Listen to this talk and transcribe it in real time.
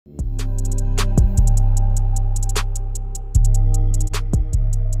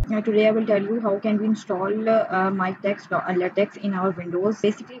today I will tell you how can we install MikTeX LaTeX in our Windows.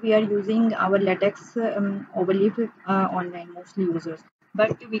 Basically, we are using our LaTeX overlay online, mostly users,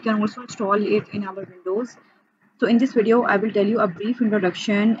 but we can also install it in our Windows. So in this video, I will tell you a brief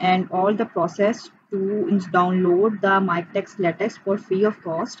introduction and all the process to download the MikTeX LaTeX for free of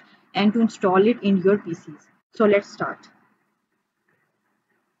cost and to install it in your PCs. So let's start.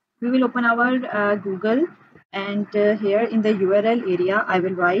 We will open our Google, and here in the URL area I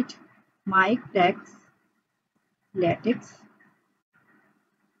will write MikTeX LaTeX,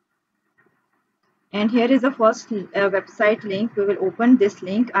 and here is the first website link. We will open this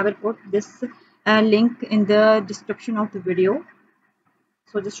link. I will put this link in the description of the video,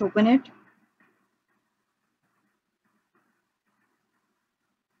 so just open it,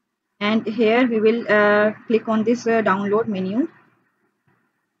 and here we will click on this download menu.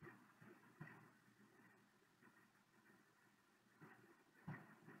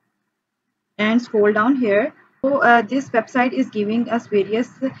 And scroll down here. So this website is giving us various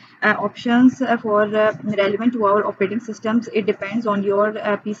options for relevant to our operating systems. It depends on your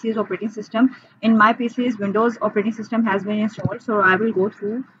PC's operating system. In my PC's Windows operating system has been installed, so I will go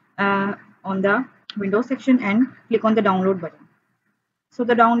through on the Windows section and click on the download button. So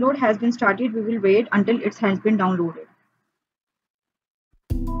the download has been started. We will wait until it has been downloaded.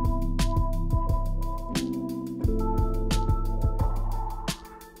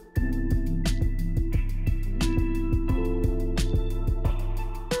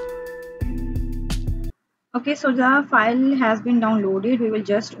 Okay, so the file has been downloaded. We will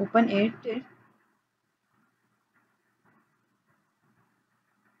just open it.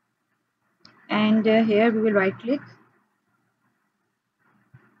 And here we will right click.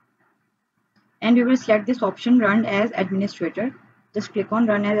 And we will select this option, run as administrator. Just click on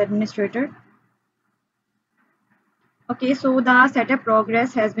run as administrator. Okay, so the setup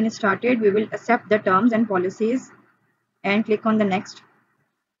progress has been started. We will accept the terms and policies and click on the next.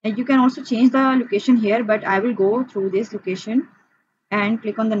 And you can also change the location here, but I will go through this location and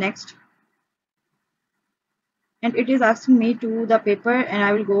click on the next. And it is asking me to the paper, and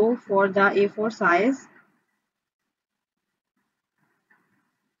I will go for the A4 size.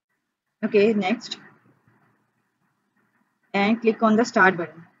 Okay, next. And click on the start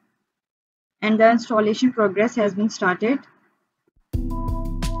button. And the installation progress has been started.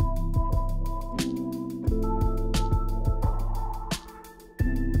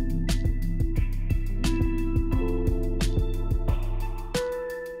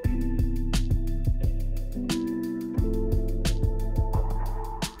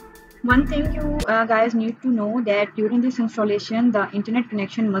 One thing you guys need to know that during this installation, the internet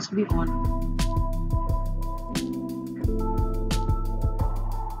connection must be on.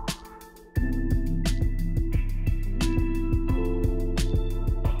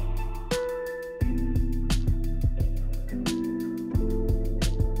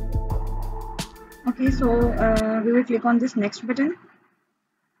 Okay, so we will click on this next button,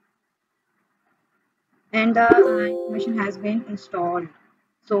 and the information has been installed.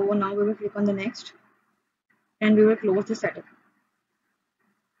 So now we will click on the next, and we will close the setup.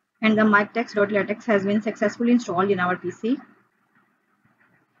 And the MikTeX.latex has been successfully installed in our PC.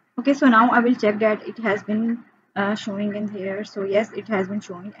 Okay, so now I will check that it has been showing in here. So yes, it has been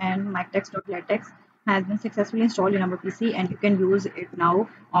showing, and MikTeX.latex has been successfully installed in our PC, and you can use it now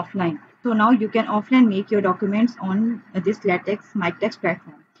offline. So now you can offline make your documents on this MikTeX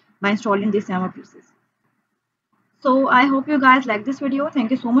platform by installing this in our PCs. So I hope you guys like this video.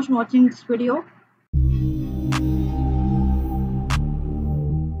 Thank you so much for watching this video.